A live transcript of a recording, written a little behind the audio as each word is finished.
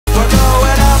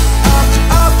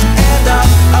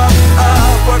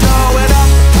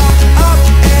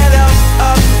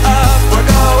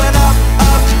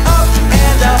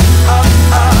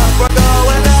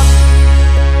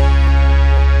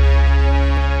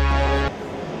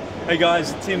Hey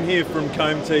guys, Tim here from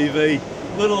KombTV.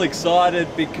 A little excited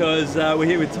because we're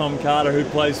here with Tom Carter, who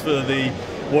plays for the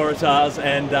Waratahs,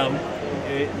 and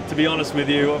to be honest with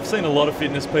you, I've seen a lot of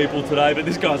fitness people today, but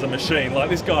this guy's a machine. Like,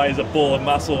 this guy is a ball of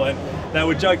muscle, and they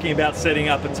were joking about setting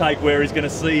up a take where he's going to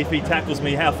see if he tackles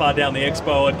me how far down the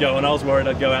Expo I'd go, and I was worried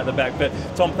I'd go out the back. But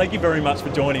Tom, thank you very much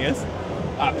for joining us.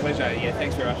 Pleasure. Yeah,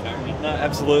 thanks very much for having me. No,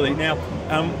 absolutely. Now,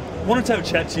 wanted to have a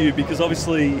chat to you because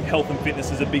obviously health and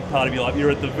fitness is a big part of your life.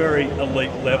 You're at the very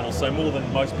elite level, so more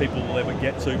than most people will ever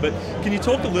get to. But can you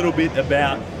talk a little bit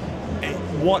about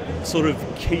what sort of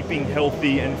keeping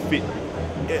healthy and fit,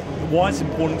 why it's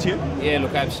important to you? Yeah,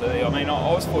 look, absolutely. I mean,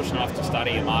 I was fortunate enough to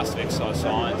study a Master of Exercise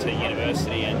Science at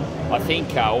university, and I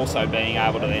think also being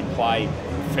able to then play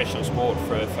professional sport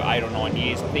for 8 or 9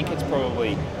 years, I think it's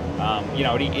probably you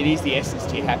know, it is the essence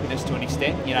to your happiness to an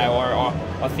extent. You know,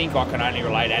 I think I can only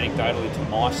relate anecdotally to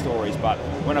my stories, but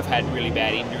when I've had really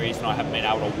bad injuries and I haven't been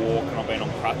able to walk and I've been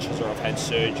on crutches or I've had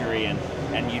surgery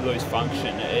and you lose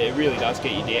function, it really does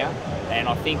get you down. And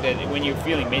I think that when you're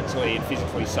feeling mentally and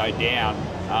physically so down,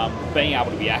 being able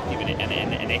to be active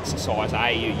and exercise,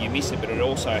 you miss it, but it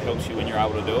also helps you when you're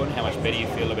able to do it and how much better you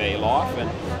feel about your life. And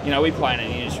you know, we play in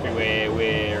an industry where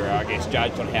we're, I guess,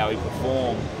 judged on how we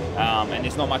perform, and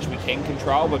there's not much we can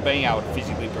control, but being able to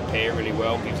physically prepare really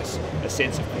well gives us a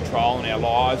sense of control in our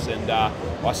lives. And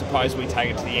I suppose we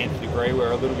take it to the nth degree.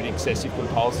 We're a little bit excessive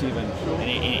compulsive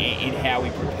in how we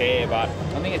prepare, but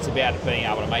I think it's about being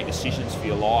able to make decisions for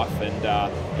your life, and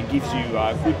it gives you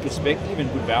good perspective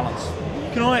and good balance.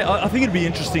 I think it'd be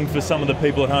interesting for some of the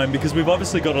people at home, because we've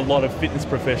obviously got a lot of fitness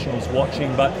professionals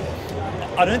watching, but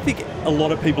I don't think a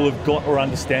lot of people have got or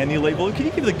understand the elite level. Can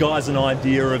you give the guys an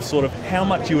idea of sort of how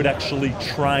much you would actually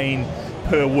train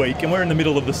per week? And we're in the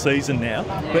middle of the season now,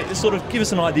 but sort of give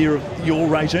us an idea of your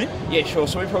regime. Yeah, sure.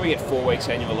 So we probably get 4 weeks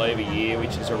annual leave a year,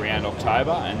 which is around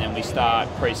October, and then we start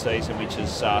pre-season, which is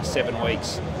 7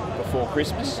 weeks before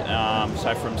Christmas.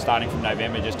 So starting from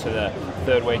November just to the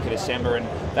 3rd week of December, and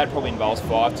that probably involves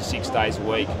 5 to 6 days a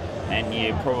week, and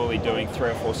you're probably doing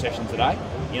 3 or 4 sessions a day.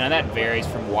 You know, that varies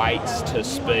from weights to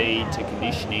speed to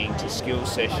conditioning to skill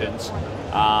sessions,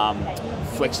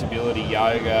 flexibility,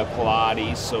 yoga,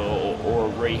 Pilates, or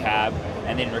rehab,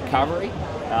 and then recovery.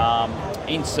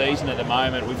 In season at the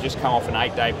moment, we've just come off an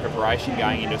 8-day preparation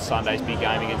going into Sunday's big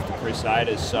game against the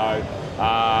Crusaders. So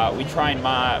we trained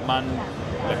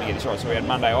let me get this right. So we had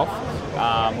Monday off.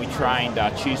 We trained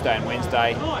Tuesday and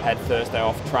Wednesday, had Thursday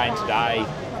off, trained today,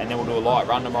 and then we'll do a light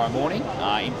run tomorrow morning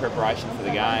in preparation for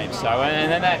the game. So,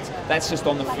 and then that's just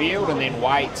on the field, and then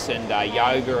weights and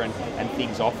yoga and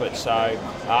things off it. So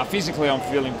physically I'm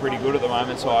feeling pretty good at the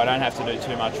moment, so I don't have to do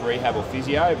too much rehab or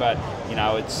physio, but you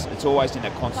know, it's always in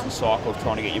that constant cycle of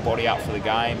trying to get your body up for the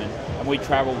game, and we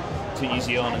travel to New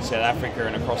Zealand and South Africa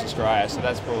and across Australia, so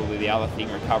that's probably the other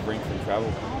thing, recovering from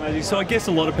travel. So I guess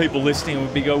a lot of people listening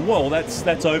would be go, well, that's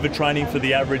overtraining for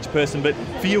the average person, but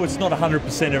for you it's not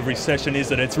 100% every session,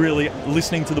 is it? It's really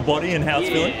listening to the body and how it's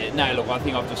feeling? No, look, I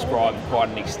think I've described quite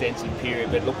an extensive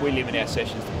period, but look, we limit our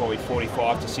sessions to probably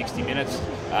 45 to 60 minutes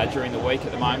during the week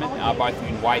at the moment, both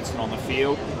in weights and on the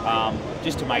field,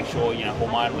 just to make sure, you know,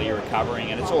 hormonally you're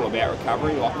recovering, and it's all about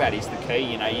recovery. Like, that is the key.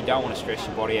 You know, you don't want to stress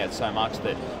your body out so much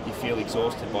that you feel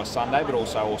exhausted by Sunday, but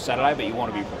also or Saturday, but you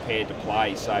want to be prepared to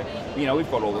play. So, you know,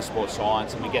 we've got all the sports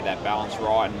science and we get that balance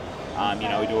right, and you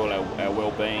know, we do all our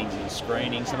well-beings and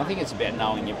screenings, and I think it's about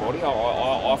knowing your body.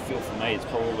 I feel for me it's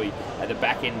probably at the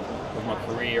back end of my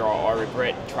career, I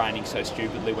regret training so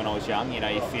stupidly when I was young. You know,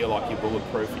 you feel like you're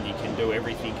bulletproof and you can do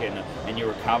everything and you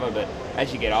recover, but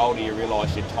as you get older you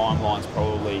realise your timeline's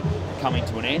probably coming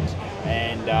to an end,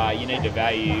 and you need to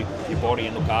value your body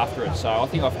and look after it. So I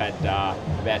think I've had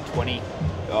about 20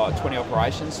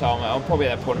 operations, so I'm probably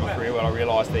at that point in my career where I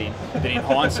realised that in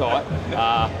hindsight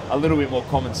a little bit more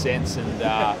common sense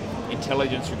and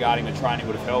intelligence regarding the training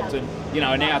would have helped. And you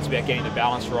know, now it's about getting the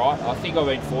balance right. I think I've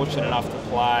been fortunate enough to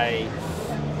play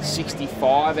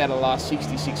 65 out of the last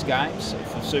 66 games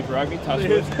for Super Rugby, touch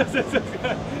wood.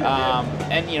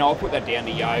 And you know, I'll put that down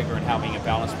to yoga and having a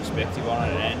balanced perspective on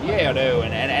it, and yeah, I do,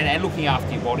 and looking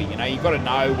after your body. You know, you've got to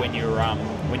know when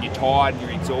you're tired and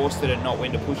you're exhausted, and not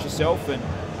when to push yourself, and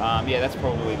yeah, that's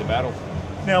probably the battle.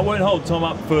 Now, I won't hold Tom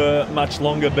up for much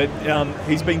longer, but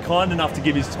he's been kind enough to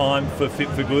give his time for Fit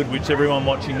for Good, which everyone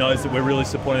watching knows that we're really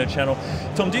supporting the channel.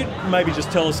 Tom, do you maybe just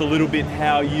tell us a little bit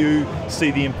how you see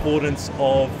the importance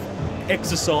of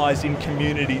exercise in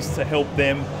communities to help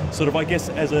them sort of, I guess,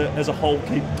 as a whole,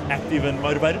 keep active and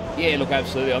motivated? Yeah, look,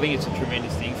 absolutely. I think it's a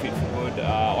tremendous thing, Fit for Good.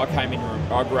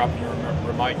 I grew up in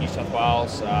remote New South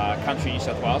Wales, country New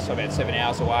South Wales, so about 7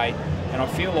 hours away. And I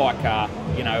feel like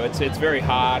it's very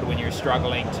hard when you're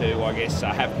struggling to, I guess,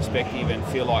 have perspective and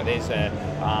feel like there's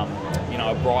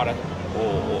a brighter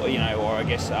or I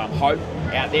guess hope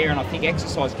out there. And I think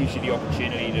exercise gives you the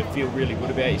opportunity to feel really good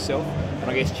about yourself, and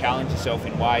I guess challenge yourself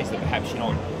in ways that perhaps you're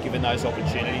not given those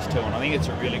opportunities to. And I think it's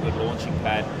a really good launching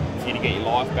pad for you to get your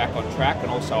life back on track,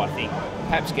 and also I think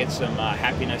perhaps get some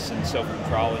happiness and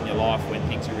self-control in your life when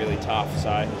things are really tough. So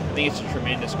I think it's a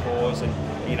tremendous cause, and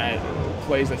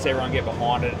please let's everyone get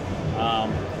behind it.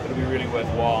 It'll be really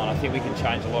worthwhile, and I think we can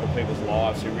change a lot of people's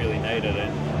lives who really need it.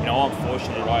 And I'm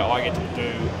fortunate I get to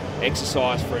do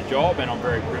exercise for a job, and I'm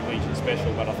very privileged and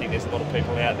special, but I think there's a lot of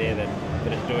people out there that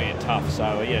are doing it tough.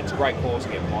 So yeah, it's a great cause to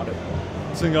get behind it.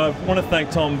 So I want to thank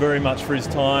Tom very much for his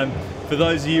time. For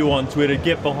those of you on Twitter,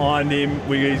 get behind him.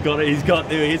 He's got,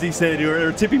 as he said, we're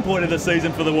at a tipping point of the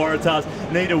season for the Waratahs.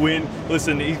 Need a win.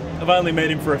 Listen, I've only met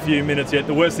him for a few minutes yet.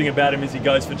 The worst thing about him is he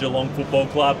goes for Geelong Football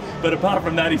Club. But apart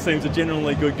from that, he seems a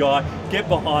genuinely good guy. Get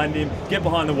behind him. Get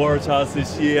behind the Waratahs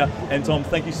this year. And Tom,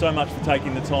 thank you so much for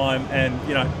taking the time and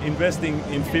investing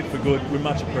in Fit for Good. We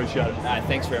much appreciate it.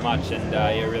 Thanks very much, and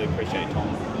really appreciate it, Tom.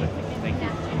 Thank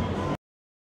you.